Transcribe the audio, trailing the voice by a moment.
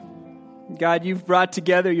God, you've brought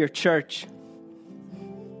together your church.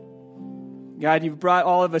 God, you've brought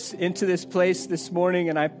all of us into this place this morning,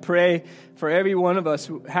 and I pray for every one of us,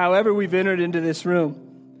 however we've entered into this room,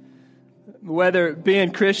 whether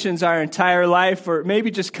being Christians our entire life or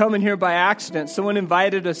maybe just coming here by accident. Someone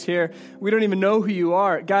invited us here. We don't even know who you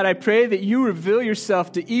are. God, I pray that you reveal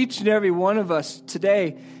yourself to each and every one of us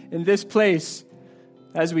today in this place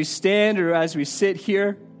as we stand or as we sit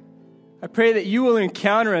here. I pray that you will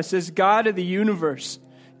encounter us as God of the universe,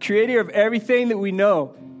 creator of everything that we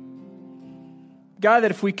know. God,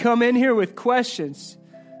 that if we come in here with questions,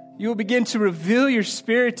 you will begin to reveal your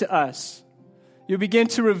Spirit to us. You'll begin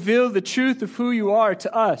to reveal the truth of who you are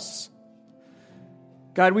to us.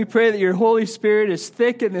 God, we pray that your Holy Spirit is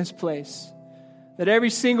thick in this place, that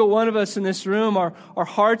every single one of us in this room, our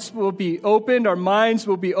hearts will be opened, our minds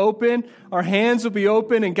will be open, our hands will be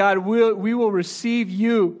open, and God, we will receive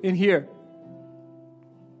you in here.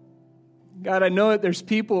 God, I know that there's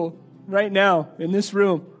people right now in this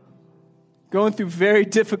room going through very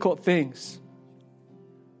difficult things,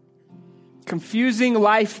 confusing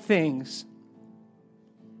life things.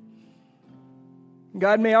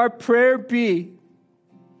 God, may our prayer be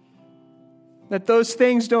that those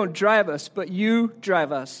things don't drive us, but you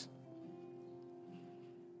drive us.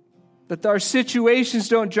 That our situations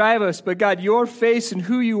don't drive us, but God, your face and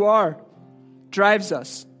who you are drives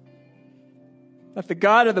us. That the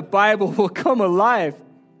God of the Bible will come alive.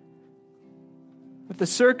 That the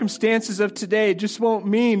circumstances of today just won't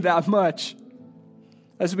mean that much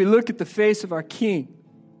as we look at the face of our King.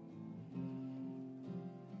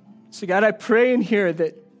 So God, I pray in here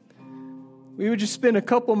that we would just spend a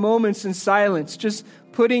couple moments in silence, just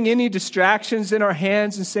putting any distractions in our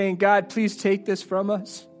hands and saying, God, please take this from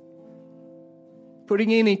us.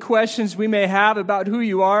 Putting any questions we may have about who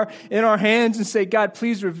you are in our hands and say, God,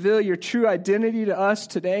 please reveal your true identity to us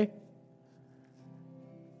today.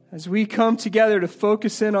 As we come together to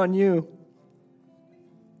focus in on you.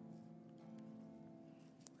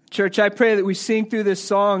 Church, I pray that we sing through this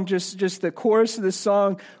song, just the chorus of this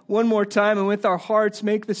song one more time, and with our hearts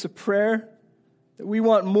make this a prayer, that we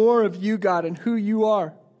want more of you, God, and who you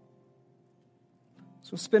are.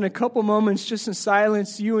 So spend a couple moments just in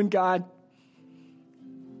silence, you and God,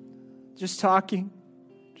 just talking,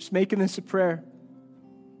 just making this a prayer.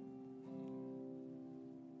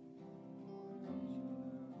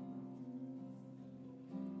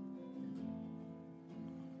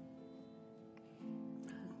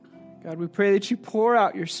 God, we pray that you pour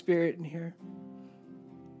out your Spirit in here.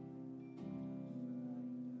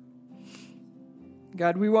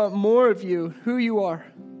 God, we want more of you, who you are.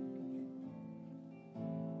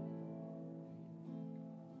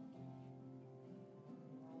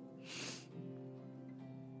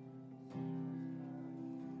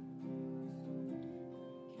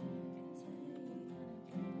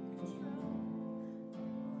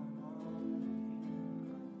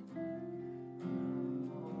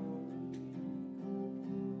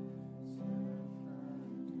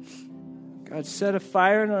 God, set a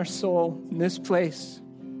fire in our soul in this place.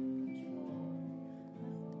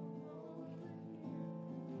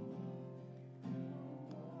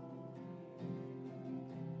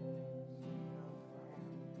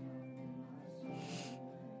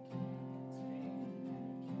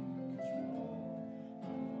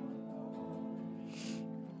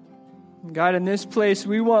 God, in this place,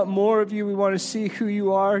 we want more of you. We want to see who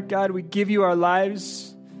you are. God, we give you our lives.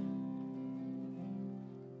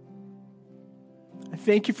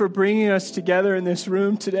 Thank you for bringing us together in this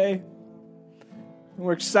room today.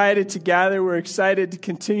 We're excited to gather. We're excited to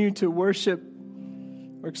continue to worship.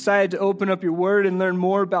 We're excited to open up your word and learn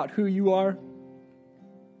more about who you are.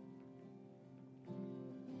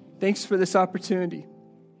 Thanks for this opportunity.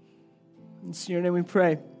 In your name we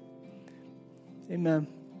pray. Amen.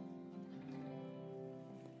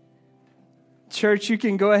 Church, you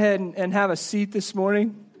can go ahead and have a seat this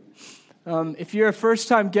morning. If you're a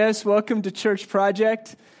first-time guest, welcome to Church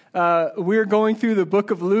Project. We're going through the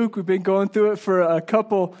book of Luke. We've been going through it for a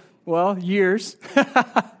couple, years.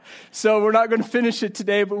 So we're not going to finish it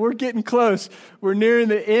today, but we're getting close. We're nearing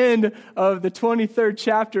the end of the 23rd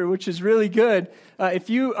chapter, which is really good. If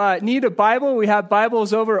you need a Bible, we have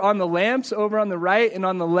Bibles over on the lamps, over on the right and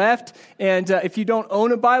on the left. And if you don't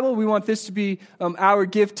own a Bible, we want this to be our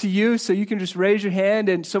gift to you. So you can just raise your hand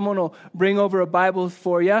and someone will bring over a Bible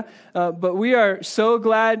for you. But we are so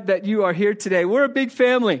glad that you are here today. We're a big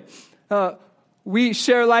family. We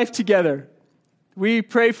share life together. We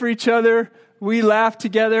pray for each other. We laugh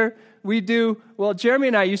together. We do, Jeremy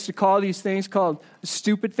and I used to call these things called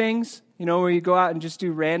stupid things. where you go out and just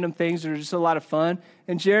do random things that are just a lot of fun.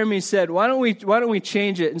 And Jeremy said, why don't we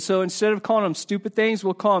change it? And so instead of calling them stupid things,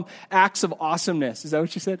 we'll call them acts of awesomeness. Is that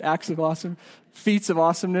what you said? Acts of awesome? Feats of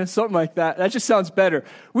awesomeness? Something like that. That just sounds better.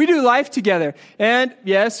 We do life together. And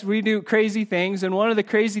yes, we do crazy things. And one of the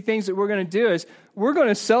crazy things that we're going to do is we're going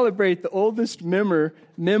to celebrate the oldest member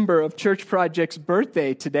of Church Project's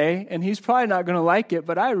birthday today. And he's probably not going to like it,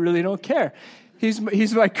 but I really don't care. He's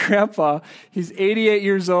my grandpa. He's 89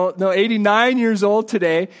 years old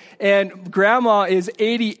today, and grandma is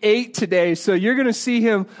 88 today. So you're going to see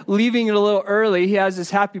him leaving it a little early. He has his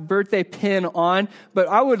happy birthday pin on, but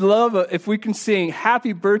I would love if we can sing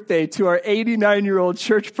happy birthday to our 89-year-old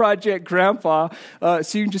Church Project grandpa.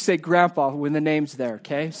 So you can just say grandpa when the name's there,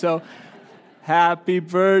 okay? So happy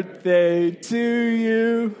birthday to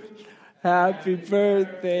you. Happy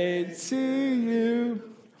birthday to you.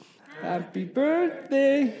 Happy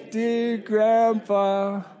birthday, dear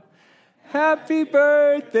Grandpa. Happy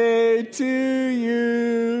birthday to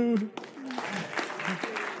you.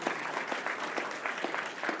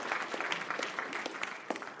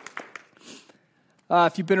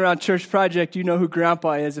 If you've been around Church Project, you know who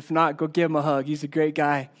Grandpa is. If not, go give him a hug. He's a great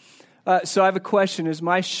guy. So I have a question. Is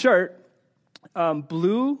my shirt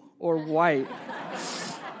blue or white?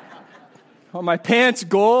 Are my pants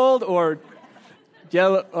gold or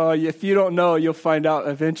yellow? If you don't know, you'll find out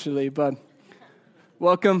eventually. But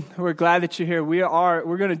welcome. We're glad that you're here.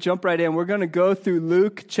 We're going to jump right in. We're going to go through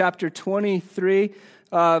Luke chapter 23,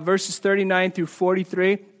 verses 39 through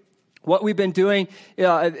 43. What we've been doing,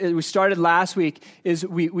 we started last week, is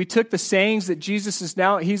we took the sayings that Jesus is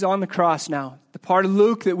now, he's on the cross now. The part of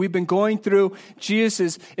Luke that we've been going through,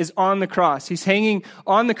 Jesus is on the cross. He's hanging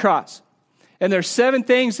on the cross. And there's 7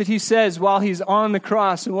 things that he says while he's on the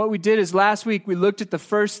cross. And what we did is last week we looked at the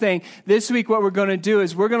first thing. This week what we're going to do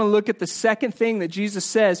is we're going to look at the second thing that Jesus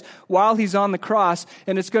says while he's on the cross.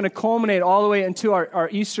 And it's going to culminate all the way into our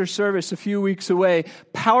Easter service a few weeks away.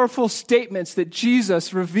 Powerful statements that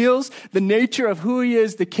Jesus reveals the nature of who he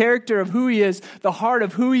is, the character of who he is, the heart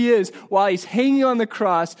of who he is while he's hanging on the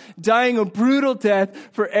cross, dying a brutal death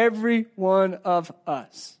for every one of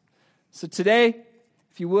us. So today,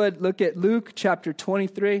 if you would, look at Luke chapter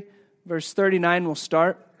 23, verse 39. We'll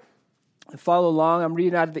start and follow along. I'm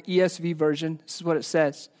reading out of the ESV version. This is what it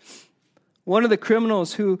says. One of the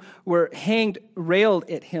criminals who were hanged railed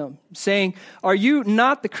at him, saying, "Are you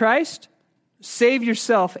not the Christ? Save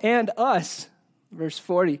yourself and us." Verse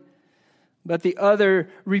 40. But the other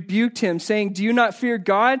rebuked him, saying, "Do you not fear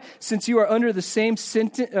God, since you are under the same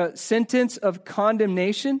sentence of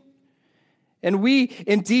condemnation? And we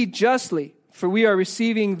indeed justly, for we are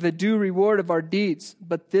receiving the due reward of our deeds.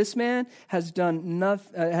 But this man has done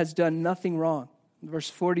nothing wrong." Verse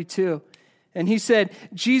 42. And he said,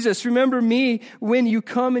 "Jesus, remember me when you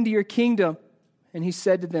come into your kingdom." And he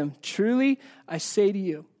said to them, "Truly I say to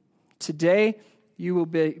you, today you will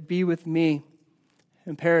be with me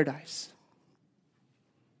in paradise."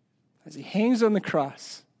 As he hangs on the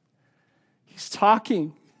cross, he's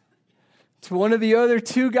talking to one of the other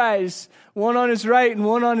 2 guys, one on his right and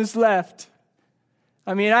one on his left.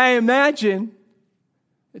 I mean, I imagine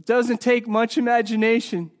it doesn't take much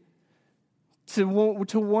imagination to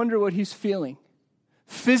wonder what he's feeling,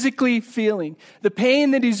 physically feeling. The pain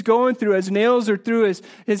that he's going through as nails are through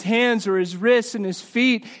his hands or his wrists and his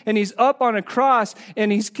feet, and he's up on a cross,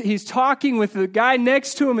 and he's talking with the guy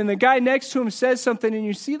next to him, and the guy next to him says something, and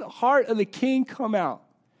you see the heart of the king come out.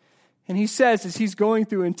 And he says, as he's going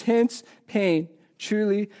through intense pain,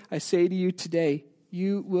 "Truly I say to you today,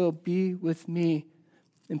 you will be with me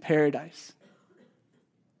in paradise."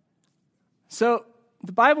 So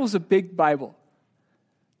the Bible's a big Bible.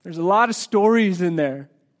 There's a lot of stories in there.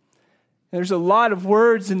 There's a lot of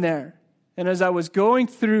words in there. And as I was going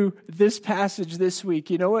through this passage this week,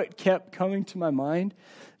 you know what kept coming to my mind?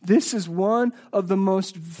 This is one of the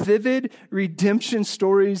most vivid redemption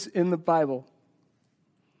stories in the Bible.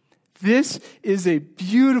 This is a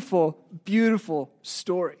beautiful, beautiful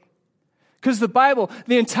story. Because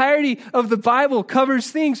the entirety of the Bible covers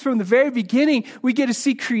things from the very beginning. We get to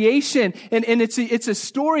see creation, and it's a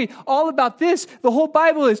story all about this. The whole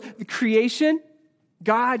Bible is the creation.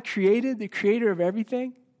 God created, the creator of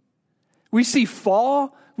everything. We see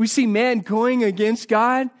fall. We see man going against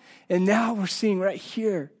God. And now we're seeing right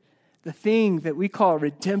here the thing that we call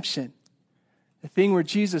redemption. The thing where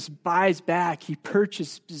Jesus buys back, he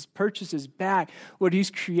purchases back what he's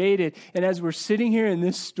created. And as we're sitting here in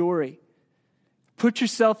this story, put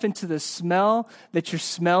yourself into the smell that you're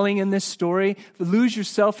smelling in this story. Lose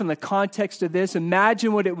yourself in the context of this.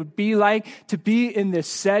 Imagine what it would be like to be in this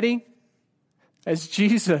setting as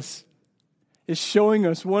Jesus is showing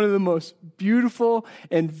us one of the most beautiful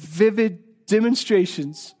and vivid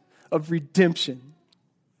demonstrations of redemption.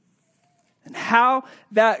 And how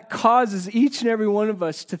that causes each and every one of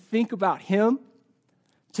us to think about Him,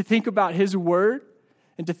 to think about His Word,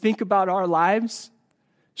 and to think about our lives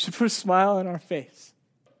should put a smile on our face.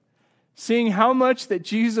 Seeing how much that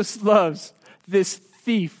Jesus loves this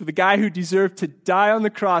thief, the guy who deserved to die on the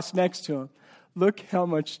cross next to him. Look how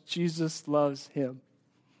much Jesus loves him.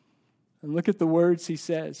 And look at the words he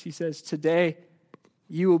says. He says, today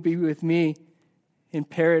you will be with me in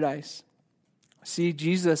paradise. See,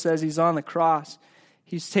 Jesus, as he's on the cross,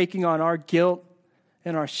 he's taking on our guilt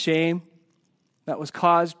and our shame that was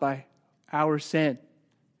caused by our sin.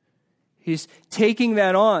 He's taking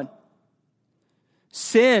that on.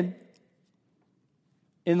 Sin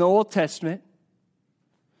in the Old Testament,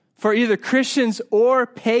 for either Christians or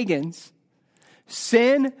pagans,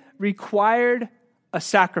 sin required a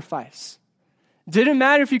sacrifice. Didn't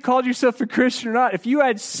matter if you called yourself a Christian or not. If you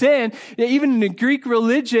had sin, even in the Greek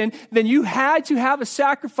religion, then you had to have a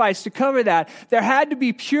sacrifice to cover that. There had to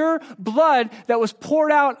be pure blood that was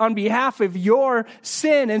poured out on behalf of your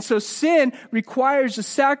sin. And so sin requires a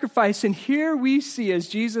sacrifice. And here we see, as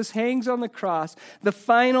Jesus hangs on the cross, the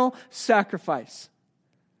final sacrifice.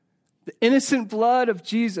 The innocent blood of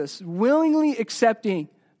Jesus willingly accepting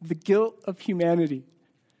the guilt of humanity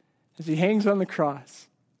as he hangs on the cross.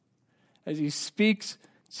 As he speaks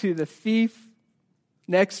to the thief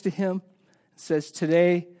next to him, says,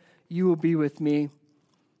 today you will be with me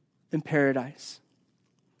in paradise.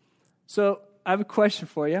 So I have a question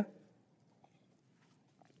for you.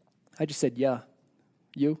 I just said, yeah.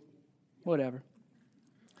 You? Whatever.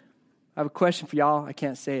 I have a question for y'all. I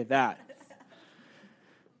can't say that.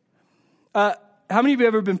 How many of you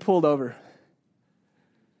have ever been pulled over?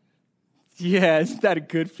 Yeah, isn't that a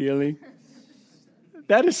good feeling?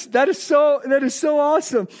 That is so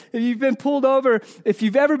awesome. If you've been pulled over, if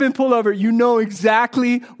you've ever been pulled over, you know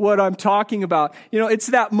exactly what I'm talking about. You know, it's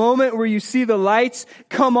that moment where you see the lights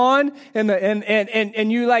come on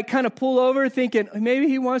and you like kind of pull over thinking, maybe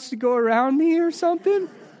he wants to go around me or something.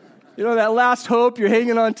 You know, that last hope, you're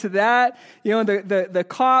hanging on to that. You know, the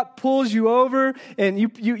cop pulls you over and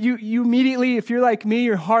you immediately, if you're like me,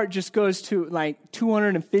 your heart just goes to like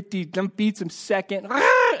 250 beats a second.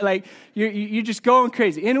 Like you're just going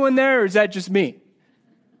crazy. Anyone there, or is that just me?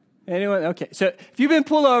 Anyone? Okay. So if you've been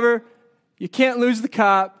pulled over, you can't lose the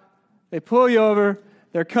cop. They pull you over.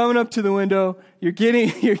 They're coming up to the window. You're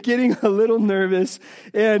getting a little nervous,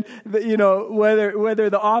 and you know whether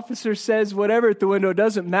the officer says whatever at the window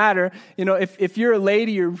doesn't matter. You know, if you're a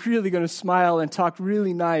lady, you're really going to smile and talk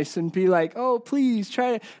really nice and be like, "Oh, please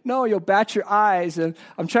try to." No, you'll bat your eyes. And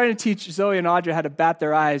I'm trying to teach Zoe and Audra how to bat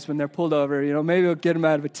their eyes when they're pulled over. You know, maybe it'll get them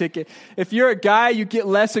out of a ticket. If you're a guy, you get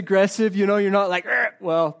less aggressive. You know, you're not like,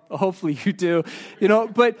 well, hopefully you do. You know,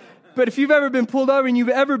 But if you've ever been pulled over and you've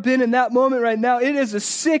ever been in that moment right now, it is a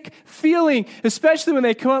sick feeling, especially when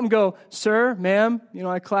they come up and go, sir, ma'am, you know,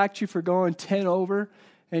 I clocked you for going 10 over.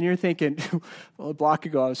 And you're thinking, well, a block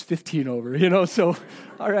ago I was 15 over, you know, so,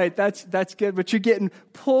 all right, that's good. But you're getting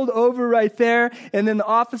pulled over right there. And then the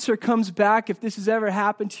officer comes back. If this has ever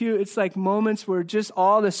happened to you, it's like moments where just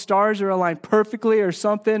all the stars are aligned perfectly or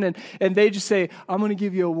something. And they just say, I'm going to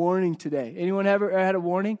give you a warning today. Anyone ever had a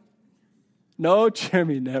warning? No,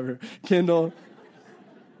 Jeremy, never. Kendall.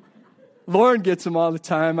 Lauren gets them all the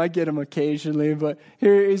time. I get them occasionally. But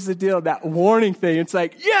here is the deal. That warning thing. It's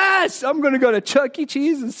like, yes, I'm going to go to Chuck E.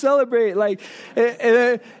 Cheese and celebrate. Like,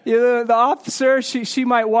 and, you know, the officer, she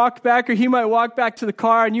might walk back or he might walk back to the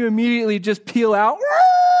car and you immediately just peel out.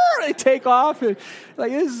 They take off and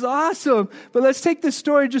like, this is awesome. But let's take this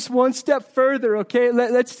story just one step further, okay?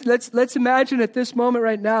 Let's imagine at this moment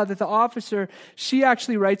right now that the officer, she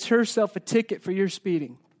actually writes herself a ticket for your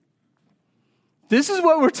speeding. This is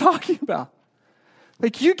what we're talking about.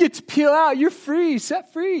 Like, you get to peel out. You're free,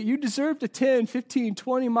 set free. You deserved a 10, 15,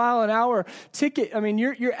 20 mile an hour ticket. I mean,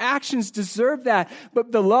 your actions deserve that.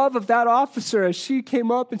 But the love of that officer, as she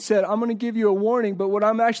came up and said, I'm going to give you a warning, but what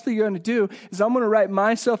I'm actually going to do is I'm going to write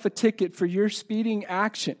myself a ticket for your speeding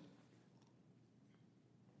action.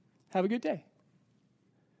 Have a good day.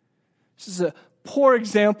 This is a poor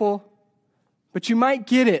example, but you might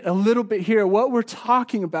get it a little bit here. What we're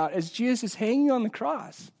talking about as Jesus is hanging on the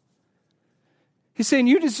cross. He's saying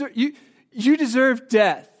you deserve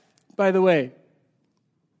death, by the way,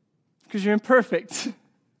 because you're imperfect.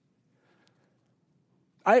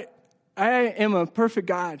 I am a perfect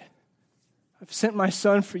God. I've sent my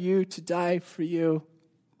son for you to die for you.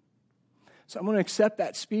 So I'm going to accept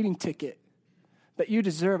that speeding ticket that you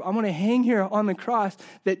deserve. I'm going to hang here on the cross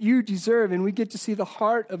that you deserve. And we get to see the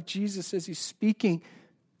heart of Jesus as he's speaking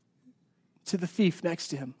to the thief next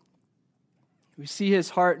to him. We see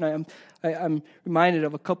his heart, and I'm reminded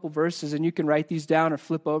of a couple verses, and you can write these down or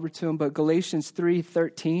flip over to them, but Galatians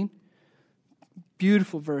 3:13,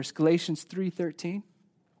 beautiful verse, Galatians 3:13.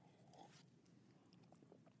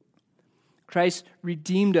 Christ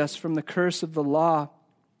redeemed us from the curse of the law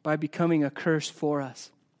by becoming a curse for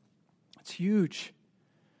us. It's huge.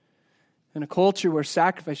 In a culture where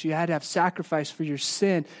you had to have sacrifice for your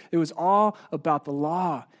sin, it was all about the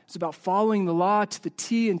law. It's about following the law to the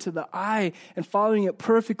T and to the I and following it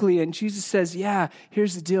perfectly. And Jesus says, yeah,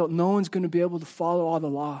 here's the deal. No one's going to be able to follow all the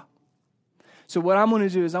law. So what I'm going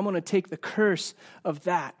to do is I'm going to take the curse of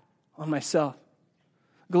that on myself.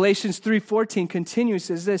 Galatians 3:14 continues,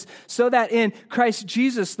 says this, so that in Christ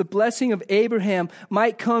Jesus the blessing of Abraham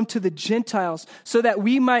might come to the Gentiles, so that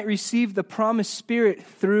we might receive the promised Spirit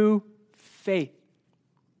through faith.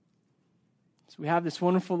 So we have this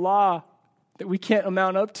wonderful law that we can't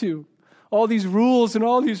amount up to. All these rules and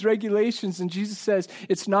all these regulations. And Jesus says,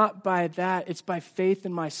 it's not by that. It's by faith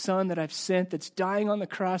in my Son that I've sent, that's dying on the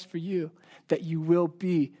cross for you, that you will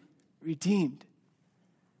be redeemed.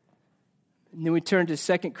 And then we turn to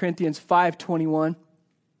 2 Corinthians 5:21.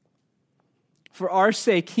 For our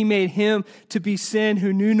sake, he made him to be sin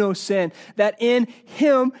who knew no sin, that in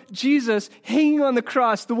him, Jesus, hanging on the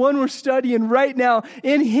cross, the one we're studying right now,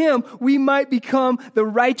 in him, we might become the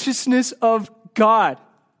righteousness of God.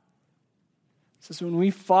 It says when we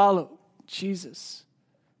follow Jesus,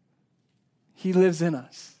 he lives in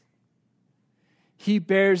us. He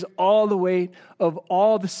bears all the weight of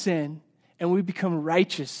all the sin, and we become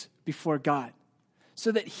righteous before God,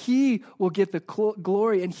 so that he will get the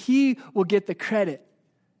glory and he will get the credit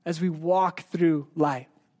as we walk through life.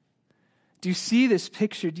 Do you see this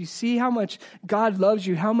picture? Do you see how much God loves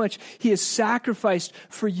you, how much he has sacrificed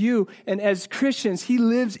for you? And as Christians, he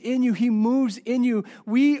lives in you, he moves in you.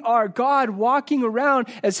 We are God walking around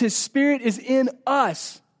as his Spirit is in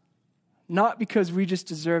us, not because we just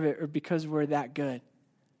deserve it or because we're that good,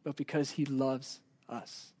 but because he loves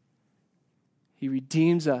us. He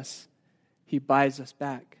redeems us. He buys us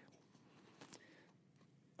back.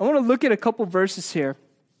 I want to look at a couple verses here.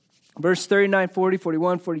 Verse 39, 40,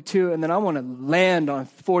 41, 42, and then I want to land on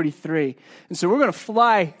 43. And so we're going to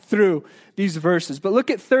fly through these verses. But look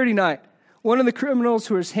at 39. One of the criminals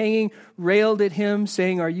who was hanging railed at him,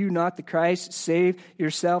 saying, are you not the Christ? Save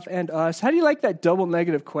yourself and us. How do you like that double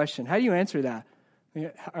negative question? How do you answer that?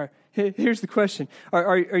 Here's the question.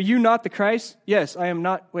 Are you not the Christ? Yes, I am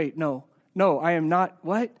not. Wait, no. No, I am not.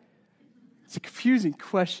 What? It's a confusing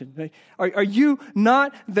question. Are you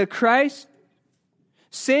not the Christ?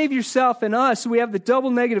 Save yourself and us. So we have the double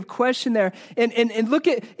negative question there. And look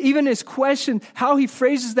at even his question, how he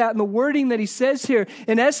phrases that and the wording that he says here.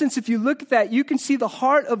 In essence, if you look at that, you can see the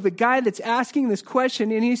heart of the guy that's asking this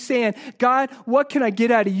question. And he's saying, God, what can I get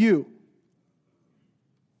out of you?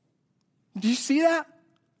 Do you see that?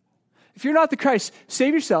 If you're not the Christ,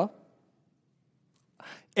 save yourself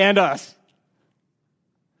and us.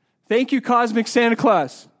 Thank you, Cosmic Santa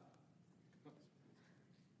Claus.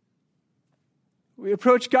 We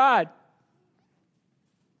approach God,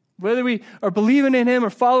 whether we are believing in him or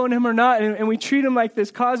following him or not, and we treat him like this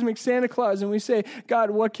cosmic Santa Claus, and we say,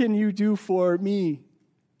 God, what can you do for me?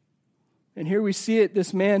 And here we see it,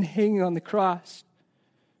 this man hanging on the cross.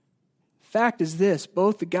 Fact is this,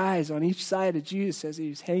 both the guys on each side of Jesus as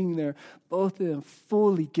he's hanging there, both of them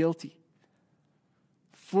fully guilty,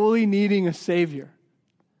 fully needing a Savior.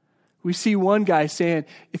 We see one guy saying,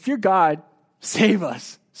 if you're God, save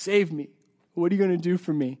us, save me. What are you going to do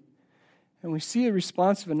for me? And we see a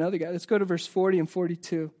response of another guy. Let's go to verse 40 and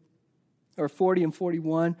 42, or 40 and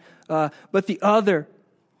 41. But the other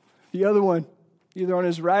one, either on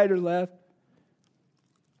his right or left,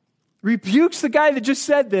 rebukes the guy that just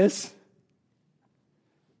said this.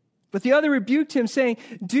 But the other rebuked him, saying,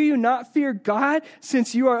 do you not fear God,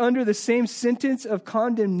 since you are under the same sentence of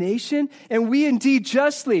condemnation? And we indeed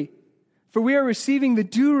justly, for we are receiving the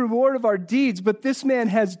due reward of our deeds, but this man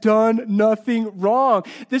has done nothing wrong.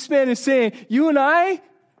 This man is saying, you and I,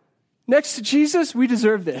 next to Jesus, we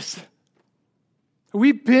deserve this.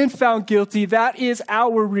 We've been found guilty. That is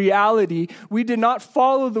our reality. We did not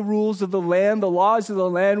follow the rules of the land, the laws of the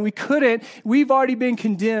land. We couldn't. We've already been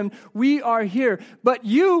condemned. We are here. But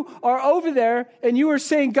you are over there, and you are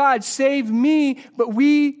saying, God, save me, but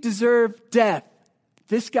we deserve death.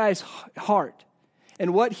 This guy's heart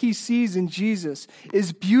and what he sees in Jesus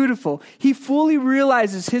is beautiful. He fully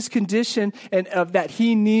realizes his condition and of that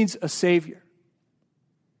he needs a Savior.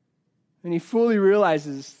 And he fully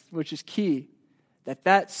realizes, which is key,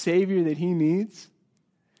 that Savior that he needs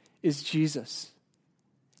is Jesus,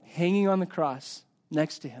 hanging on the cross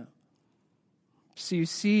next to him. So you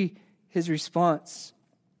see his response.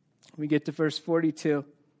 We get to verse 42.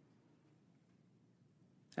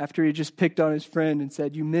 After he just picked on his friend and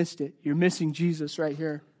said, "You missed it. You're missing Jesus right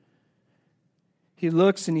here." He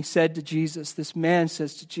looks and he said to Jesus, this man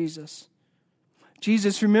says to Jesus,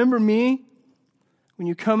 "Jesus, remember me when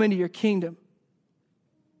you come into your kingdom."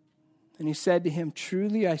 And he said to him,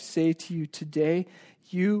 "Truly I say to you, today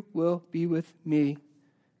you will be with me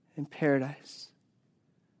in paradise."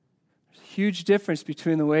 There's a huge difference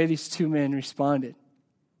between the way these two men responded.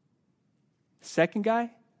 The second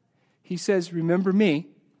guy, he says, "Remember me."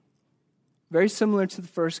 Very similar to the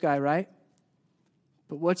first guy, right?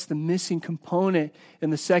 But what's the missing component in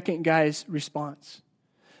the second guy's response?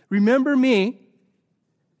 Remember me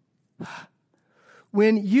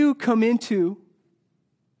when you come into,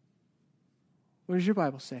 what does your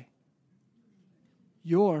Bible say?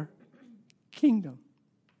 Your kingdom.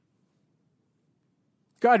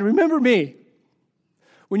 God, remember me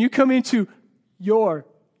when you come into your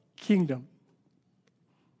kingdom.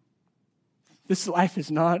 This life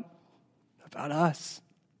is not about us.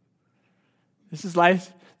 This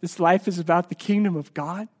life is about the kingdom of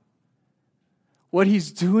God. What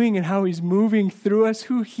he's doing and how he's moving through us,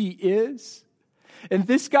 who he is. And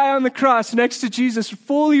this guy on the cross next to Jesus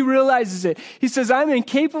fully realizes it. He says, "I'm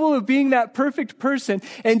incapable of being that perfect person.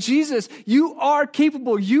 And Jesus, you are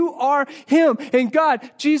capable. You are him. And God,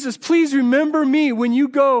 Jesus, please remember me when you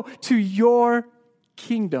go to your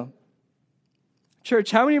kingdom."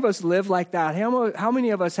 Church, how many of us live like that? How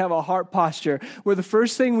many of us have a heart posture where the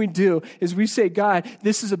first thing we do is we say, "God,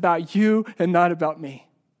 this is about you and not about me"?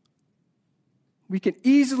 We can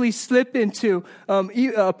easily slip into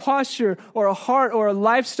a posture or a heart or a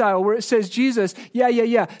lifestyle where it says, "Jesus,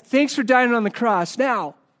 yeah, thanks for dying on the cross.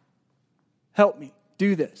 Now, help me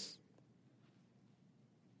do this.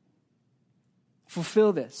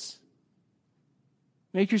 Fulfill this.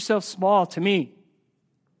 Make yourself small to me.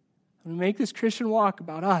 And make this Christian walk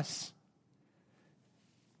about us."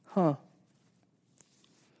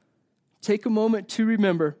 Take a moment to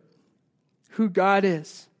remember who God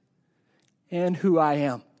is and who I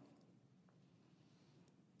am.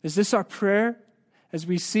 Is this our prayer? As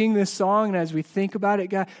we sing this song and as we think about it,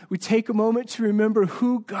 God, we take a moment to remember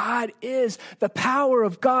who God is, the power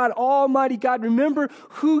of God, Almighty God. Remember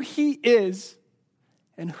who he is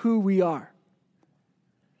and who we are.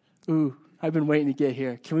 Ooh, I've been waiting to get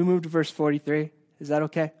here. Can we move to verse 43? Is that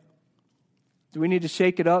okay? Do we need to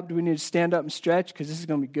shake it up? Do we need to stand up and stretch? Because this is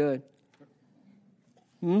going to be good.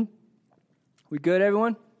 We good,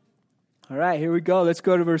 everyone? All right, here we go. Let's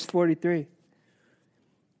go to verse 43.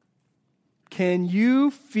 Can you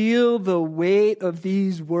feel the weight of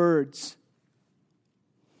these words?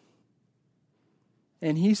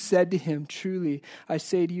 And he said to him, "Truly, I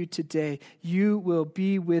say to you today, you will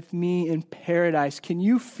be with me in paradise." Can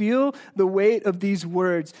you feel the weight of these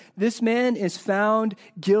words? This man is found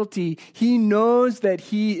guilty. He knows that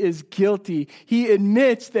he is guilty. He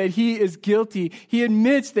admits that he is guilty. He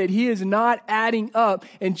admits that he is not adding up.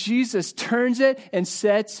 And Jesus turns it and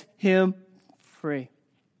sets him free.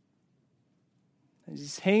 As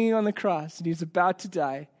he's hanging on the cross and he's about to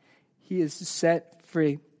die, he is set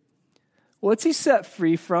free. What's he set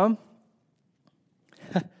free from?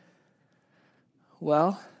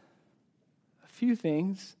 Well, a few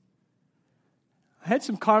things. I had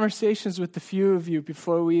some conversations with a few of you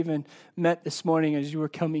before we even met this morning as you were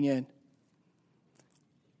coming in.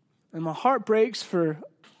 And my heart breaks for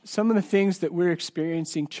some of the things that we're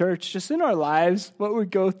experiencing, church, just in our lives, what we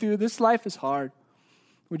go through. This life is hard.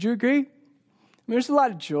 Would you agree? There's a lot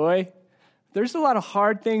of joy. There's a lot of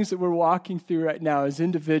hard things that we're walking through right now as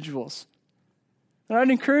individuals. And I'd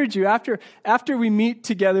encourage you, after we meet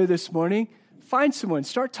together this morning, find someone,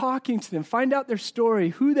 start talking to them, find out their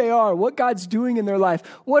story, who they are, what God's doing in their life,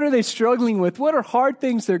 what are they struggling with, what are hard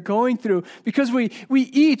things they're going through. Because we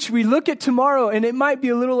look at tomorrow and it might be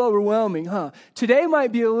a little overwhelming, Today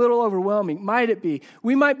might be a little overwhelming, might it be?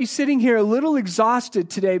 We might be sitting here a little exhausted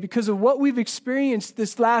today because of what we've experienced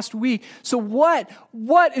this last week. So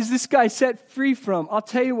what is this guy set free from? I'll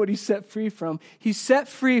tell you what he's set free from. He's set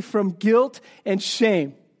free from guilt and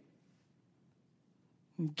shame.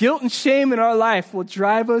 Guilt and shame in our life will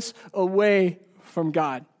drive us away from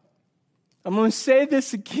God. I'm going to say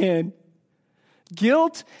this again.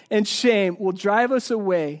 Guilt and shame will drive us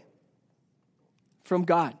away from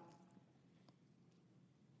God.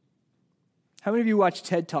 How many of you watch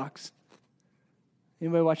TED Talks?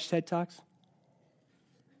 Anybody watch TED Talks?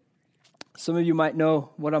 Some of you might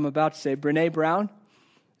know what I'm about to say. Brene Brown.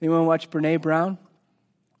 Anyone watch Brene Brown?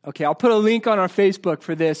 Okay, I'll put a link on our Facebook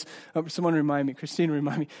for this. Someone remind me. Christina,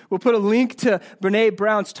 remind me. We'll put a link to Brene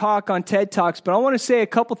Brown's talk on TED Talks, but I want to say a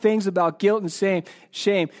couple things about guilt and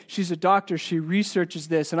shame. She's a doctor. She researches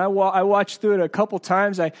this, and I watched through it a couple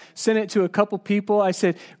times. I sent it to a couple people. I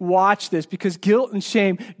said, watch this, because guilt and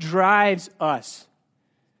shame drives us.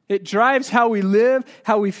 It drives how we live,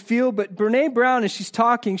 how we feel. But Brene Brown, as she's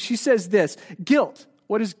talking, she says this. Guilt.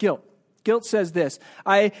 What is guilt? Guilt says this.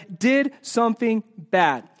 I did something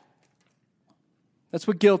bad. That's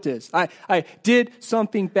what guilt is. I did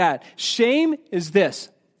something bad. Shame is this.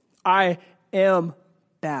 I am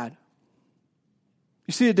bad.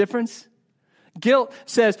 You see the difference? Guilt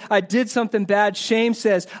says, I did something bad. Shame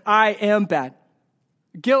says, I am bad.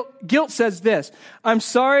 Guilt says this. I'm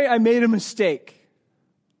sorry I made a mistake.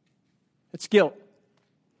 That's guilt.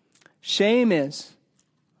 Shame is,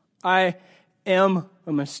 I am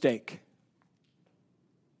a mistake.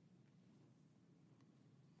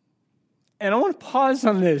 And I want to pause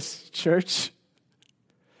on this, church.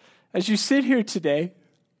 As you sit here today,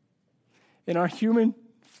 in our human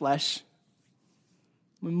flesh,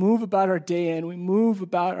 we move about our day in, we move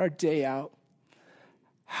about our day out.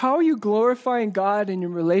 How are you glorifying God in your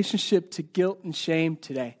relationship to guilt and shame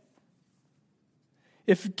today?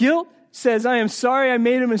 If guilt says, I am sorry I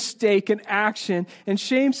made a mistake, an action, and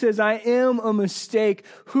shame says, I am a mistake,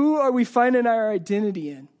 who are we finding our identity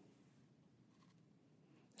in?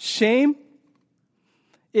 Shame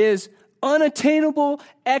is unattainable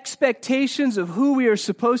expectations of who we are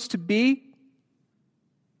supposed to be.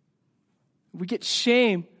 We get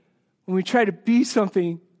shame when we try to be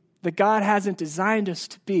something that God hasn't designed us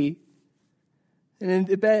to be. And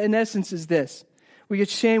in essence is this. We get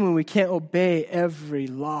shame when we can't obey every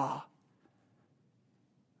law.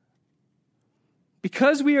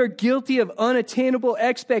 Because we are guilty of unattainable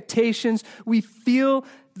expectations, we feel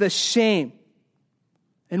the shame.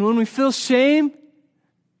 And when we feel shame,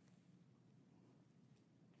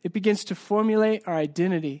 it begins to formulate our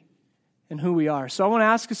identity and who we are. So I want to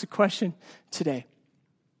ask us a question today.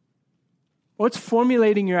 What's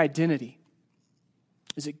formulating your identity?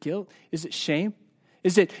 Is it guilt? Is it shame?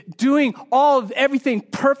 Is it doing everything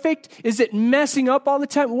perfect? Is it messing up all the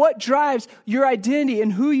time? What drives your identity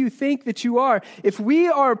and who you think that you are? If we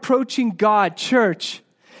are approaching God, church,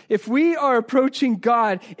 if we are approaching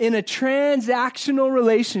God in a transactional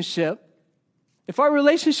relationship, if our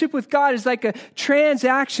relationship with God is like a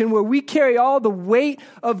transaction where we carry all the weight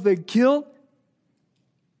of the guilt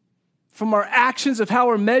from our actions of how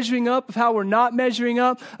we're measuring up, of how we're not measuring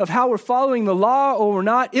up, of how we're following the law or we're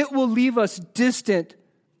not, it will leave us distant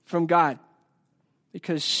from God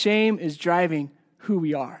because shame is driving who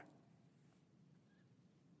we are.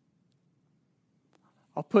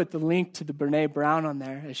 I'll put the link to the Brene Brown on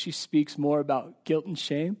there as she speaks more about guilt and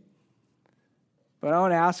shame. But I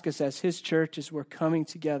want to ask us as His church, as we're coming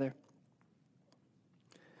together,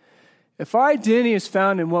 if our identity is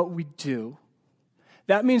found in what we do,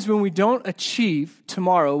 that means when we don't achieve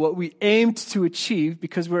tomorrow what we aimed to achieve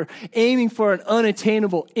because we're aiming for an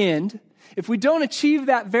unattainable end, if we don't achieve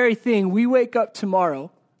that very thing, we wake up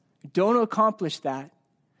tomorrow, don't accomplish that,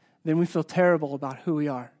 then we feel terrible about who we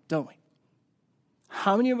are, don't we?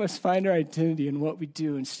 How many of us find our identity in what we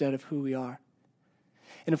do instead of who we are?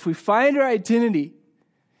 And if we find our identity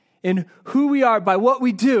in who we are by what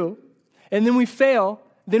we do, and then we fail,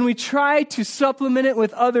 then we try to supplement it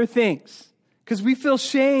with other things because we feel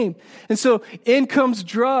shame. And so in comes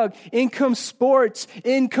drug, in comes sports,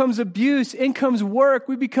 in comes abuse, in comes work.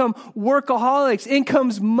 We become workaholics. In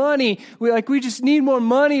comes money. We just need more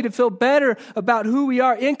money to feel better about who we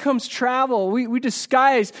are. In comes travel. We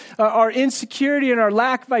disguise our insecurity and our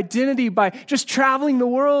lack of identity by just traveling the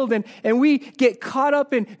world. And we get caught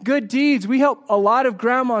up in good deeds. We help a lot of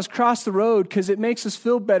grandmas cross the road because it makes us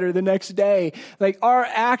feel better the next day. Like our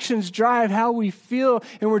actions drive how we feel,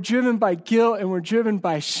 and we're driven by guilt and we're driven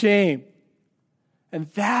by shame. And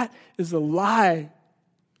that is a lie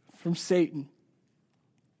from Satan.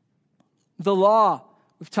 The law,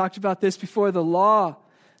 we've talked about this before, the law,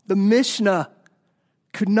 the Mishnah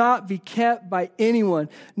could not be kept by anyone.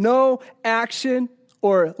 No action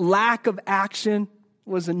or lack of action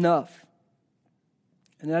was enough.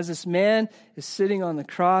 And as this man is sitting on the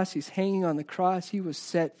cross, he's hanging on the cross, he was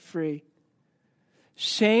set free.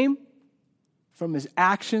 Shame from his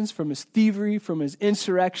actions, from his thievery, from his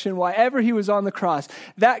insurrection, wherever he was on the cross.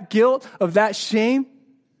 That guilt of that shame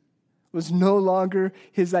was no longer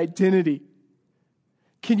his identity.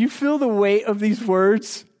 Can you feel the weight of these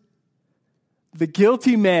words? The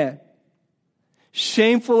guilty man,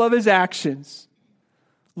 shameful of his actions,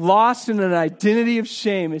 lost in an identity of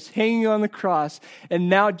shame, is hanging on the cross, and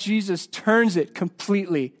now Jesus turns it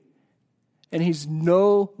completely. And he's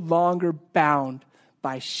no longer bound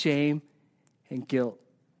by shame and guilt.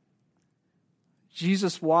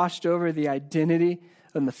 Jesus washed over the identity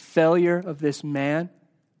and the failure of this man,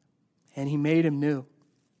 and he made him new.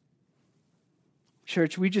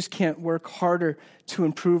 Church, we just can't work harder to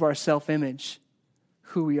improve our self-image,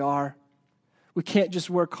 who we are. We can't just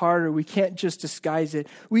work harder. We can't just disguise it.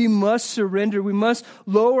 We must surrender. We must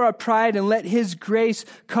lower our pride and let his grace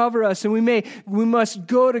cover us. And we must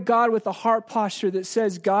go to God with a heart posture that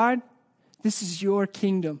says, God, this is your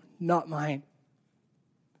kingdom, not mine.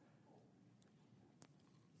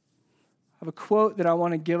 I have a quote that I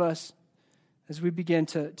want to give us as we begin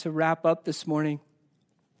to wrap up this morning.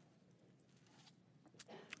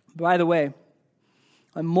 By the way,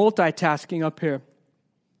 I'm multitasking up here.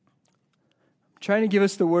 I'm trying to give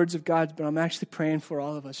us the words of God, but I'm actually praying for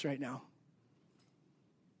all of us right now.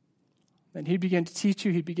 And he'd begin to teach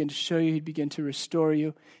you, he'd begin to show you, he'd begin to restore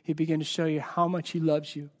you, he'd begin to show you how much he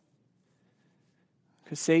loves you.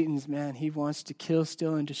 Because Satan's, man, he wants to kill,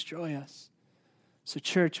 steal, and destroy us. So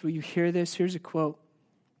church, will you hear this? Here's a quote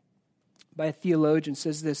by a theologian. It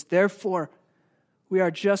says this, therefore, we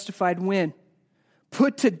are justified when?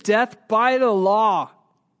 Put to death by the law.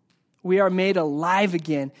 We are made alive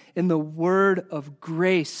again in the word of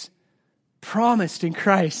grace promised in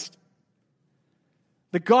Christ.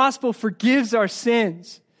 The gospel forgives our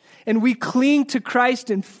sins, and we cling to Christ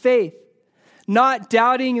in faith, not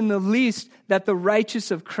doubting in the least that the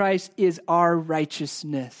righteousness of Christ is our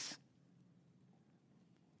righteousness.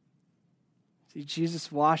 See,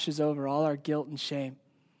 Jesus washes over all our guilt and shame.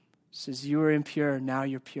 He says, you were impure, now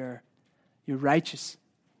you're pure. You're righteous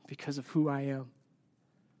because of who I am.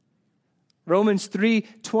 Romans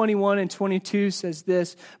 3:21 and 22 says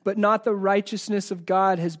this, but not the righteousness of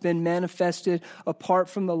God has been manifested apart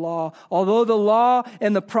from the law. Although the law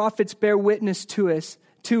and the prophets bear witness to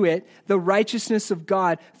it, the righteousness of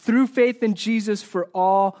God through faith in Jesus for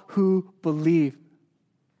all who believe.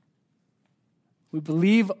 We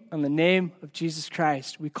believe on the name of Jesus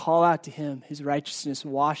Christ. We call out to him. His righteousness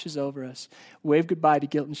washes over us. Wave goodbye to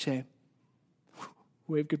guilt and shame.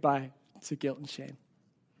 Wave goodbye to guilt and shame.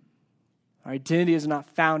 Our identity is not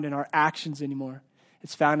found in our actions anymore.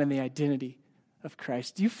 It's found in the identity of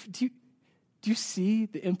Christ. Do you see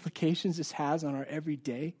the implications this has on our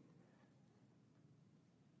everyday?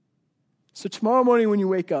 So tomorrow morning when you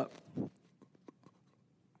wake up,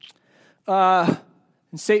 and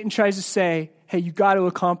Satan tries to say, hey, you got to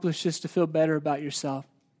accomplish this to feel better about yourself.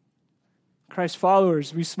 Christ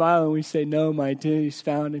followers, we smile and we say, no, my identity is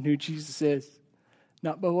found in who Jesus is.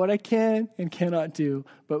 Not by what I can and cannot do,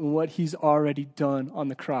 but in what he's already done on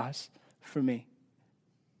the cross for me.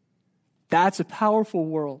 That's a powerful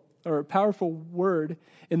world, or a powerful word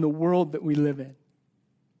in the world that we live in.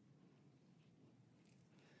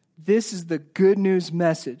 This is the good news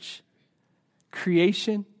message.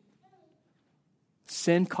 Creation,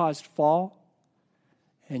 sin caused fall,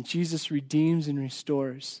 and Jesus redeems and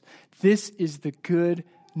restores. This is the good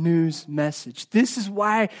news message. This is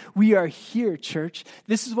why we are here, church.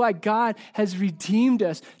 This is why God has redeemed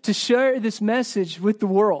us to share this message with the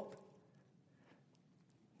world.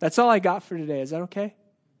 That's all I got for today. Is that okay?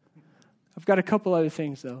 I've got a couple other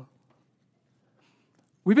things, though.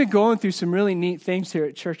 We've been going through some really neat things here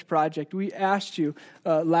at Church Project. We asked you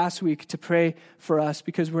last week to pray for us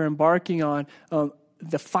because we're embarking on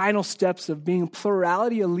the final steps of being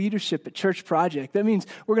plurality of leadership at Church Project. That means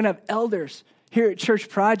we're going to have elders here at Church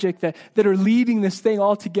Project that are leading this thing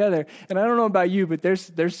all together. And I don't know about you, but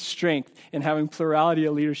there's strength in having plurality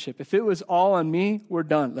of leadership. If it was all on me, we're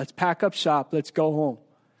done. Let's pack up shop. Let's go home.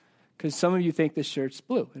 Because some of you think this shirt's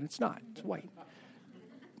blue, and it's not. It's white.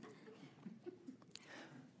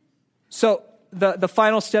 So the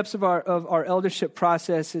final steps of our eldership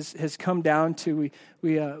process has come down to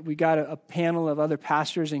we got a panel of other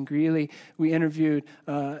pastors in Greeley. We interviewed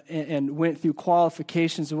and went through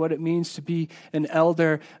qualifications of what it means to be an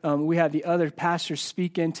elder. We had the other pastors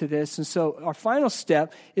speak into this, and so our final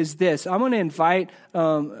step is this. I'm going to invite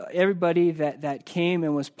everybody that came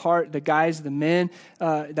and was part, the guys, the men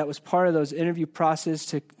that was part of those interview process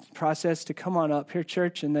to come on up here,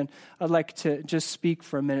 church, and then I'd like to just speak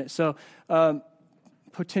for a minute. So.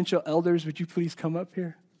 Potential elders, would you please come up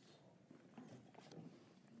here?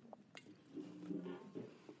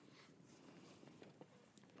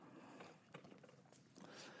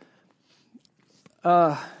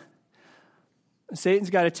 Satan's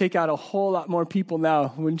got to take out a whole lot more people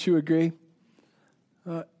now, wouldn't you agree?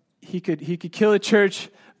 He could kill a church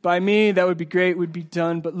by me, that would be great, would be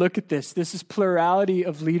done. But look at this. This is plurality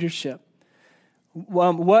of leadership.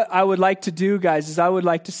 What I would like to do, guys, is I would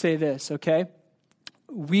like to say this, okay?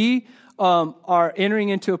 We are entering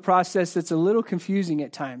into a process that's a little confusing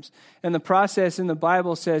at times. And the process in the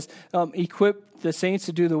Bible says, equip the saints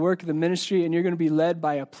to do the work of the ministry, and you're going to be led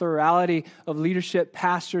by a plurality of leadership,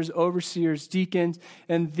 pastors, overseers, deacons.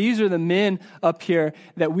 And these are the men up here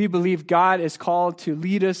that we believe God is called to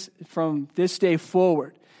lead us from this day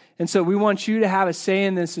forward. And so we want you to have a say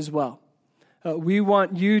in this as well. We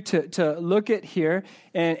want you to look at here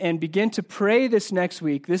and begin to pray this next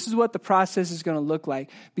week. This is what the process is going to look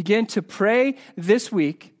like. Begin to pray this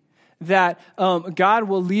week that God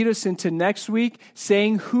will lead us into next week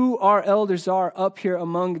saying who our elders are up here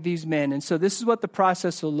among these men. And so this is what the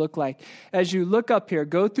process will look like. As you look up here,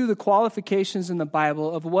 go through the qualifications in the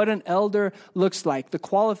Bible of what an elder looks like, the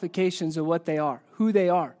qualifications of what they are, who they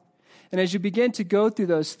are. And as you begin to go through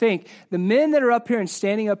those, think, the men that are up here and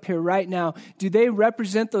standing up here right now, do they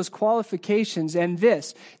represent those qualifications? And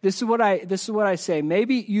this is what I say.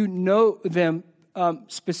 Maybe you know them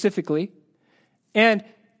specifically, and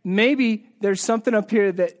maybe there's something up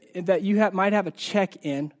here that you might have a check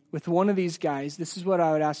in with one of these guys. This is what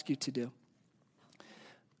I would ask you to do.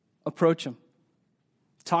 Approach them.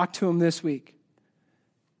 Talk to them this week.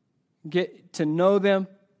 Get to know them.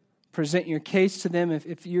 Present your case to them.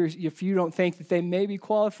 If you don't think that they may be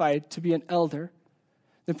qualified to be an elder,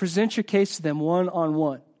 then present your case to them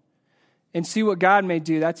one-on-one and see what God may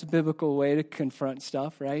do. That's a biblical way to confront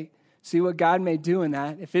stuff, right? See what God may do in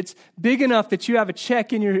that. If it's big enough that you have a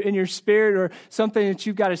check in your spirit or something that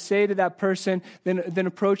you've got to say to that person, then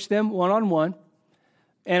approach them one-on-one,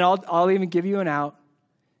 and I'll even give you an out.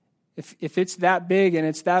 If it's that big and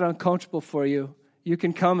it's that uncomfortable for you, you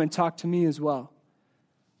can come and talk to me as well.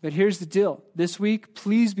 But here's the deal. This week,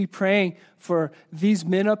 please be praying for these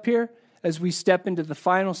men up here as we step into the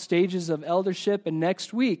final stages of eldership. And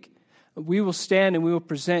next week, we will stand and we will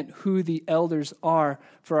present who the elders are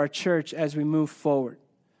for our church as we move forward.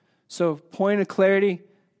 So, point of clarity,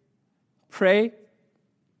 pray.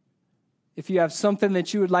 If you have something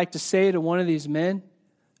that you would like to say to one of these men,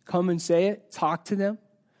 come and say it. Talk to them.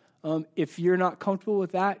 If you're not comfortable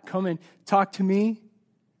with that, come and talk to me.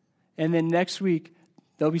 And then next week,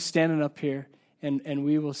 they'll be standing up here, and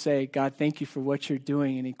we will say, God, thank you for what you're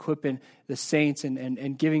doing and equipping the saints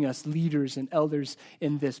and giving us leaders and elders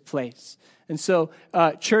in this place. And so,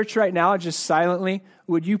 church, right now, just silently,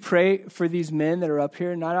 would you pray for these men that are up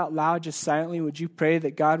here? Not out loud, just silently. Would you pray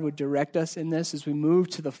that God would direct us in this as we move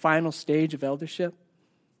to the final stage of eldership?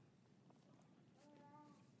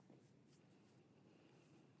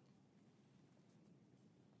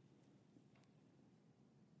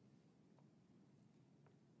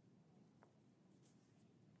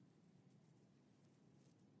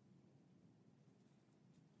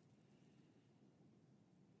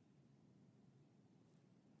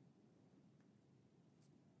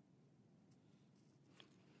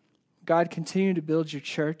 God, continue to build your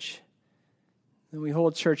church. And we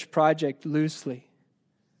hold Church Project loosely.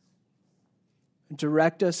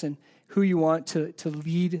 Direct us in who you want to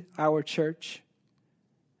lead our church.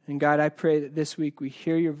 And God, I pray that this week we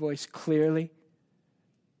hear your voice clearly.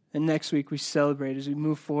 And next week we celebrate as we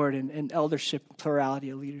move forward in eldership and plurality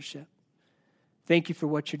of leadership. Thank you for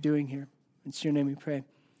what you're doing here. It's your name we pray.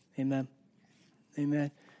 Amen.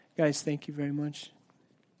 Amen. Guys, thank you very much.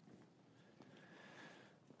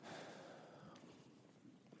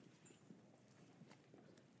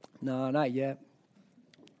 No, not yet.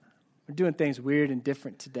 We're doing things weird and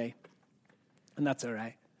different today, and that's all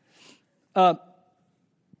right. What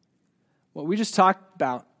we just talked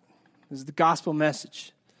about is the gospel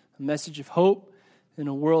message, a message of hope in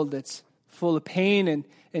a world that's full of pain and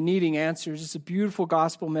needing answers. It's a beautiful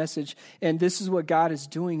gospel message, and this is what God is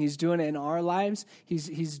doing. He's doing it in our lives.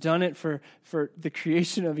 He's done it for the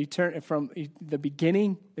creation of eternity, from the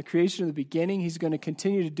beginning, the creation of the beginning. He's going to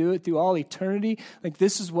continue to do it through all eternity. Like,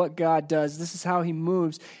 this is what God does. This is how he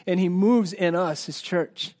moves, and he moves in us, his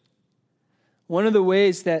church. One of the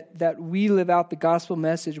ways that we live out the gospel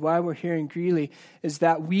message, why we're here in Greeley, is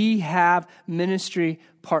that we have ministry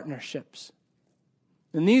partnerships.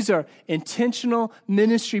 And these are intentional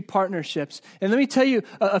ministry partnerships. And let me tell you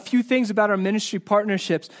a few things about our ministry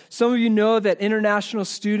partnerships. Some of you know that International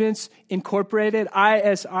Students Incorporated,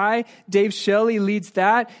 ISI, Dave Shelley leads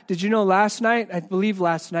that. Did you know last night, I believe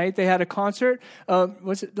last night, they had a concert?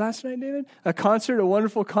 Was it last night, David? A concert, a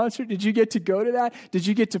wonderful concert. Did you get to go to that? Did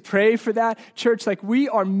you get to pray for that? Church, like we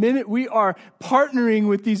are partnering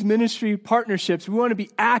with these ministry partnerships. We want to be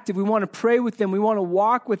active. We want to pray with them. We want to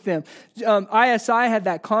walk with them. ISI had had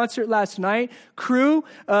that concert last night. Crew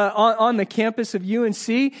on the campus of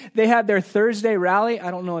UNC, they had their Thursday rally. I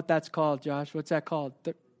don't know what that's called, Josh. What's that called?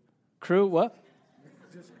 Crew? What?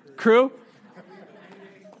 Crew?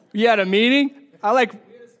 You had a meeting? I like...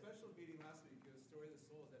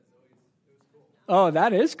 Oh,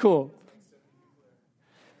 that is cool.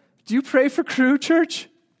 Do you pray for Crew, church?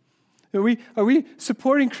 Are we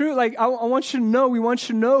supporting Crew? Like, I want you to know, we want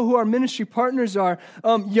you to know who our ministry partners are.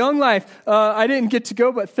 Young Life, I didn't get to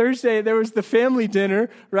go, but Thursday there was the family dinner,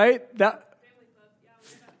 right?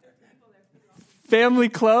 Family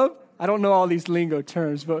club. I don't know all these lingo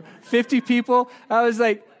terms, but 50 people. I was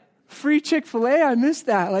like, free Chick-fil-A? I missed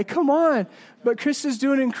that. Like, come on. But Krista's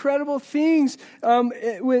doing incredible things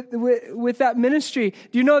with that ministry.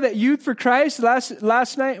 Do you know that Youth for Christ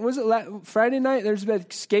last night, was it Friday night? There's a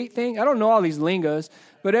skate thing. I don't know all these lingos.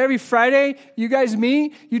 But every Friday, you guys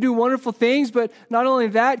meet. You do wonderful things. But not only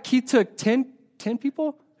that, Keith took 10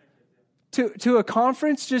 people to a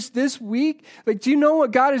conference just this week. Like, do you know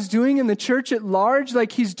what God is doing in the church at large?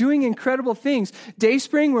 Like, he's doing incredible things.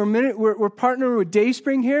 Dayspring, we're partnering with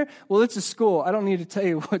Dayspring here. Well, it's a school. I don't need to tell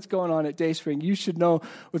you what's going on at Dayspring. You should know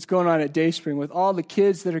what's going on at Dayspring with all the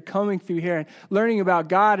kids that are coming through here and learning about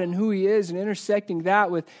God and who he is and intersecting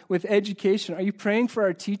that with education. Are you praying for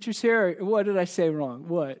our teachers here? Or what did I say wrong?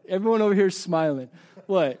 What? Everyone over here is smiling.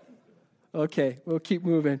 What? Okay, we'll keep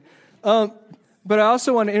moving. But I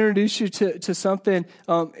also want to introduce you to something,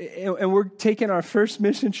 and we're taking our first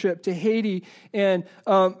mission trip to Haiti, and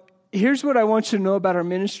here's what I want you to know about our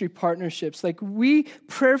ministry partnerships. Like, we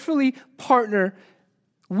prayerfully partner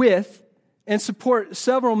with and support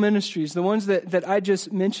several ministries, the ones that I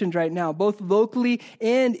just mentioned right now, both locally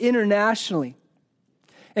and internationally.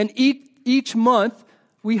 And each month,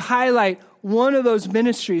 we highlight one of those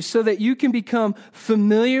ministries so that you can become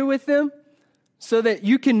familiar with them, so that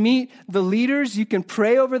you can meet the leaders, you can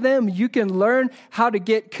pray over them, you can learn how to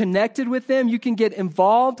get connected with them, you can get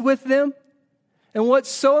involved with them. And what's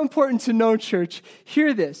so important to know, church,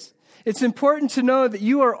 hear this. It's important to know that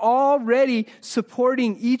you are already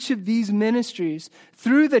supporting each of these ministries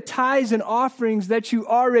through the tithes and offerings that you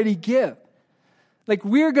already give. Like,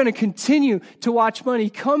 we're going to continue to watch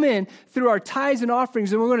money come in through our tithes and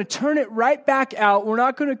offerings, and we're going to turn it right back out. We're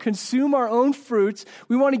not going to consume our own fruits.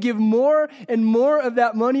 We want to give more and more of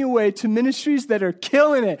that money away to ministries that are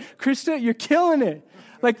killing it. Krista, you're killing it.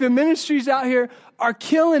 Like, the ministries out here are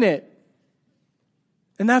killing it.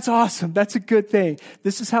 And that's awesome. That's a good thing.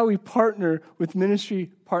 This is how we partner with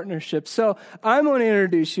ministry partnerships. So I'm going to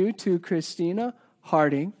introduce you to Christina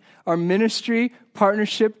Harding, our ministry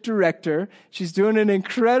partnership director. She's doing an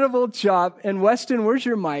incredible job. And Weston, where's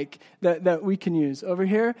your mic that we can use? Over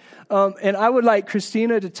here? And I would like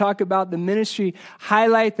Christina to talk about the ministry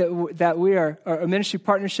highlight that we are, or a ministry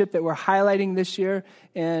partnership that we're highlighting this year.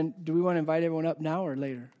 And do we want to invite everyone up now or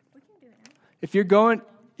later? We can do it now.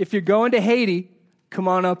 If you're going to Haiti, come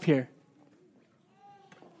on up here.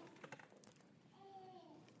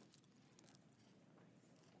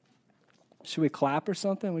 Should we clap or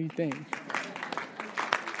something? What do you think?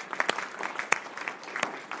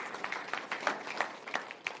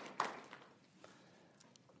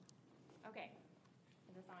 Okay.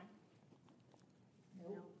 Is this on?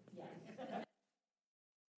 Nope. Yes.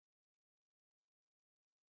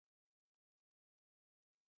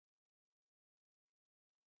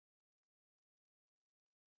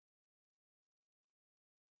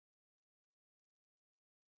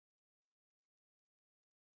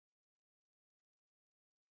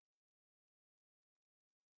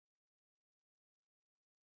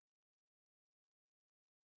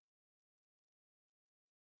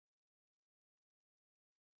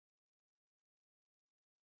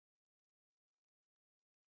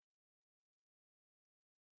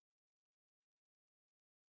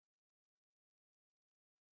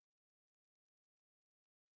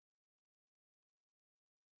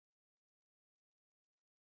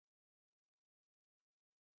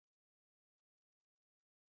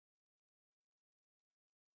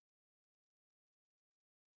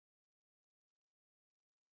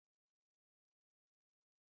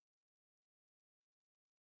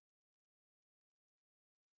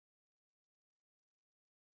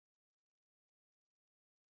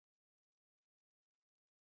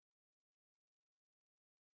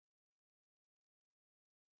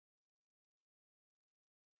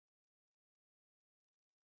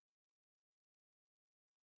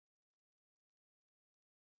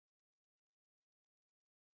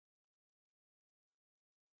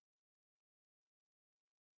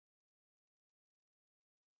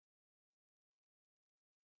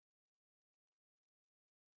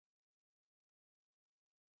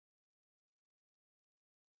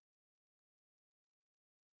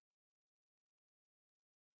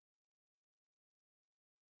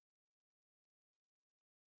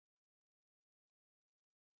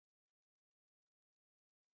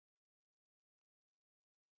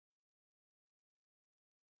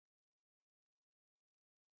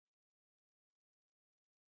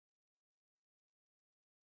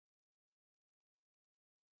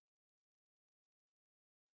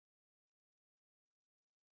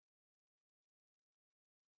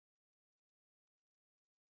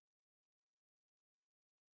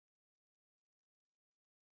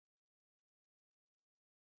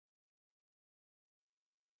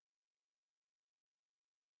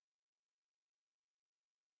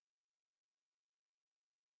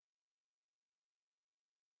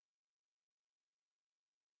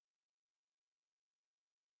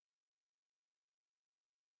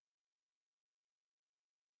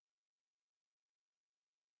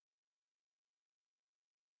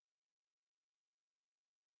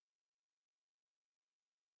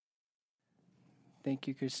 Thank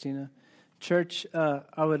you, Christina. Church,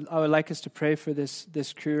 I would like us to pray for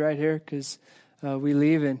this crew right here, because we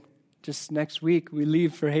leave in just next week. We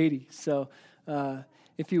leave for Haiti. So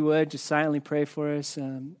if you would, just silently pray for us,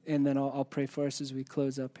 and then I'll pray for us as we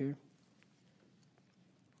close up here.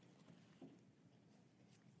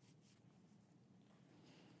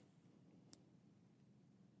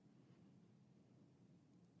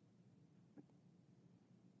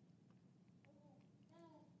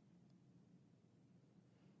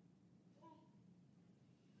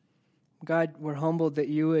 God, we're humbled that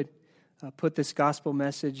you would put this gospel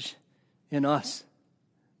message in us,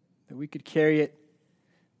 that we could carry it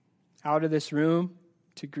out of this room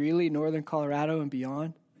to Greeley, northern Colorado, and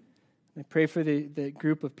beyond. I pray for the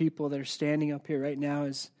group of people that are standing up here right now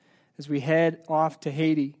as we head off to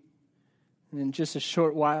Haiti in just a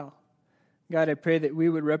short while. God, I pray that we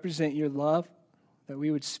would represent your love, that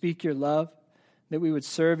we would speak your love, that we would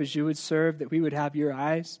serve as you would serve, that we would have your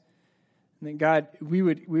eyes. And that, God, we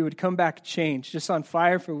would come back changed, just on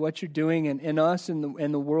fire for what you're doing in us and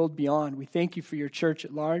the world beyond. We thank you for your church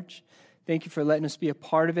at large. Thank you for letting us be a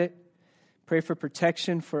part of it. Pray for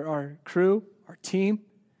protection for our crew, our team.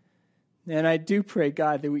 And I do pray,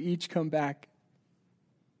 God, that we each come back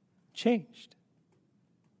changed.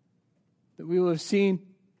 That we will have seen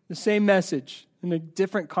the same message in a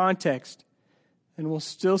different context, and we'll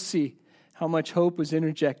still see how much hope was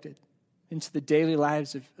interjected into the daily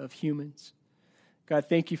lives of humans. God,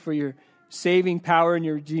 thank you for your saving power and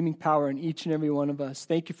your redeeming power in each and every one of us.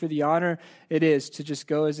 Thank you for the honor it is to just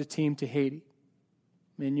go as a team to Haiti.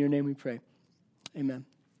 In your name we pray. Amen.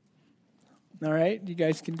 All right, you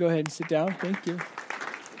guys can go ahead and sit down. Thank you.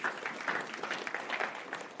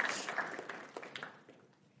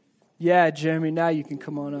 Yeah, Jeremy, now you can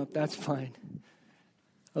come on up. That's fine.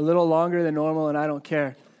 A little longer than normal, and I don't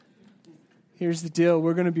care. Here's the deal.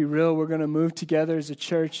 We're going to be real. We're going to move together as a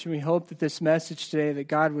church. And we hope that this message today, that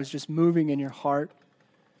God was just moving in your heart.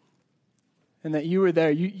 And that you were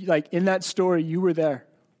there. You, like in that story, you were there.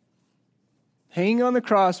 Hanging on the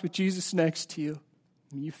cross with Jesus next to you.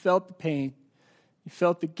 And you felt the pain. You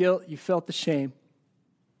felt the guilt. You felt the shame.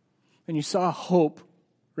 And you saw hope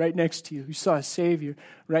right next to you. You saw a Savior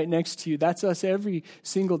right next to you. That's us every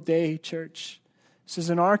single day, church. This is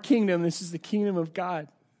in our kingdom. This is the kingdom of God.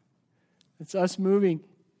 It's us moving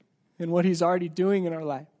in what he's already doing in our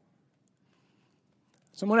life.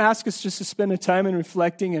 So I'm going to ask us just to spend a time in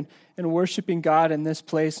reflecting and worshiping God in this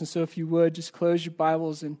place. And so if you would, just close your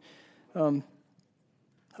Bibles and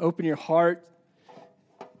open your heart.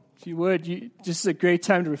 If you would, this is a great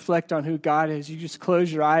time to reflect on who God is. You just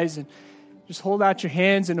close your eyes and just hold out your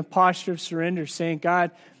hands in a posture of surrender, saying, God,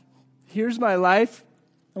 here's my life.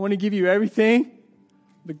 I want to give you everything.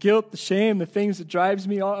 The guilt, the shame, the things that drives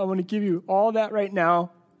me, I want to give you all that right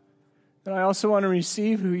now. And I also want to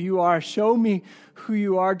receive who you are. Show me who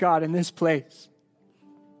you are, God, in this place.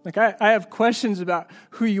 Like I have questions about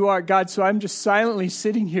who you are, God, so I'm just silently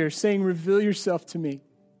sitting here saying, reveal yourself to me.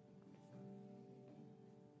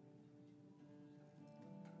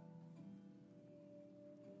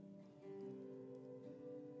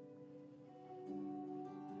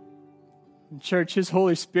 And church, his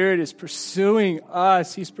Holy Spirit is pursuing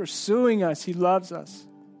us. He's pursuing us. He loves us.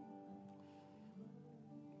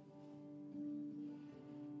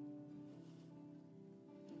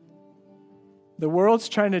 The world's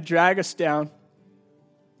trying to drag us down.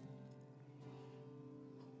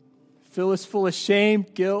 Fill us full of shame,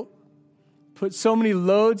 guilt. Put so many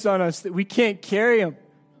loads on us that we can't carry them.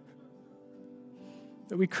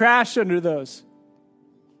 That we crash under those.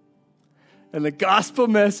 And the gospel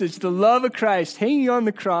message, the love of Christ, hanging on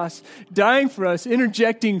the cross, dying for us,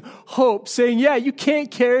 interjecting hope, saying, yeah, you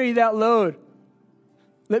can't carry that load.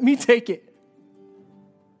 Let me take it.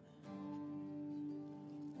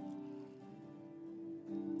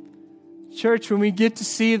 Church, when we get to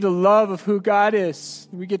see the love of who God is,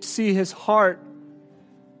 we get to see his heart.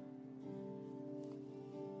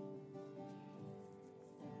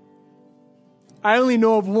 I only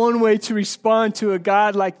know of one way to respond to a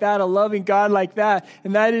God like that, a loving God like that,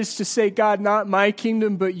 and that is to say, God, not my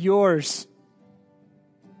kingdom, but yours.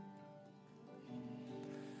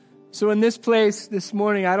 So in this place this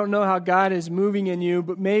morning, I don't know how God is moving in you,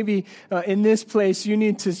 but maybe in this place you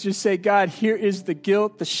need to just say, God, here is the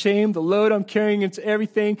guilt, the shame, the load I'm carrying. It's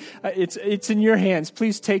everything. It's in your hands.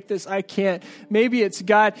 Please take this. I can't. Maybe it's,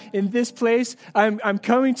 God, in this place, I'm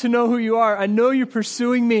coming to know who you are. I know you're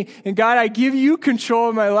pursuing me. And God, I give you control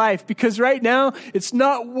of my life because right now it's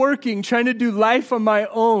not working trying to do life on my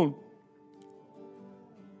own.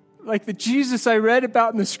 Like the Jesus I read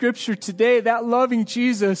about in the scripture today, that loving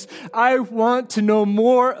Jesus, I want to know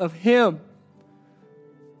more of him.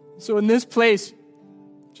 So in this place,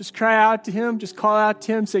 just cry out to him, just call out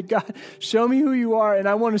to him, say, God, show me who you are, and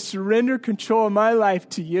I want to surrender control of my life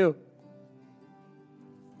to you.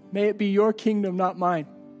 May it be your kingdom, not mine.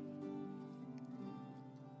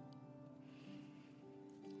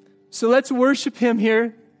 So let's worship him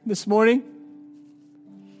here this morning.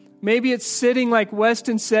 Maybe it's sitting like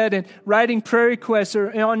Weston said and writing prayer requests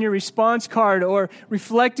or on your response card or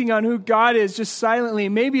reflecting on who God is just silently.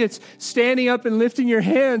 Maybe it's standing up and lifting your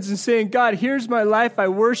hands and saying, God, here's my life. I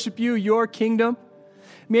worship you, your kingdom.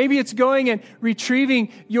 Maybe it's going and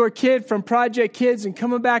retrieving your kid from Project Kids and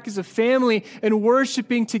coming back as a family and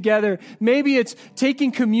worshiping together. Maybe it's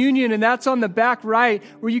taking communion, and that's on the back right,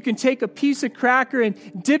 where you can take a piece of cracker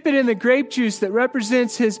and dip it in the grape juice that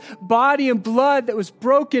represents his body and blood that was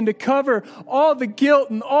broken to cover all the guilt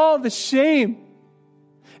and all the shame.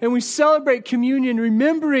 And we celebrate communion,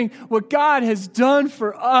 remembering what God has done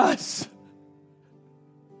for us.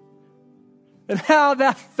 And how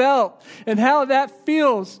that felt and how that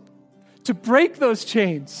feels to break those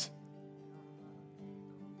chains.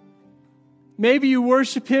 Maybe you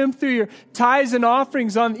worship him through your tithes and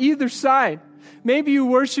offerings on either side. Maybe you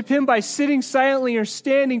worship him by sitting silently or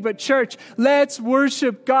standing. But church, let's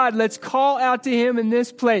worship God. Let's call out to him in this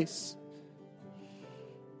place.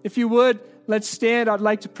 If you would, let's stand. I'd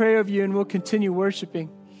like to pray over you and we'll continue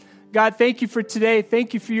worshiping. God, thank you for today.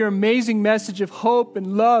 Thank you for your amazing message of hope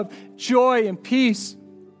and love, joy and peace.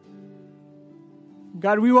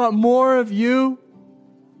 God, we want more of you.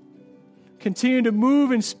 Continue to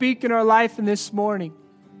move and speak in our life in this morning.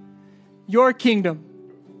 Your kingdom,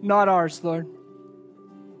 not ours, Lord.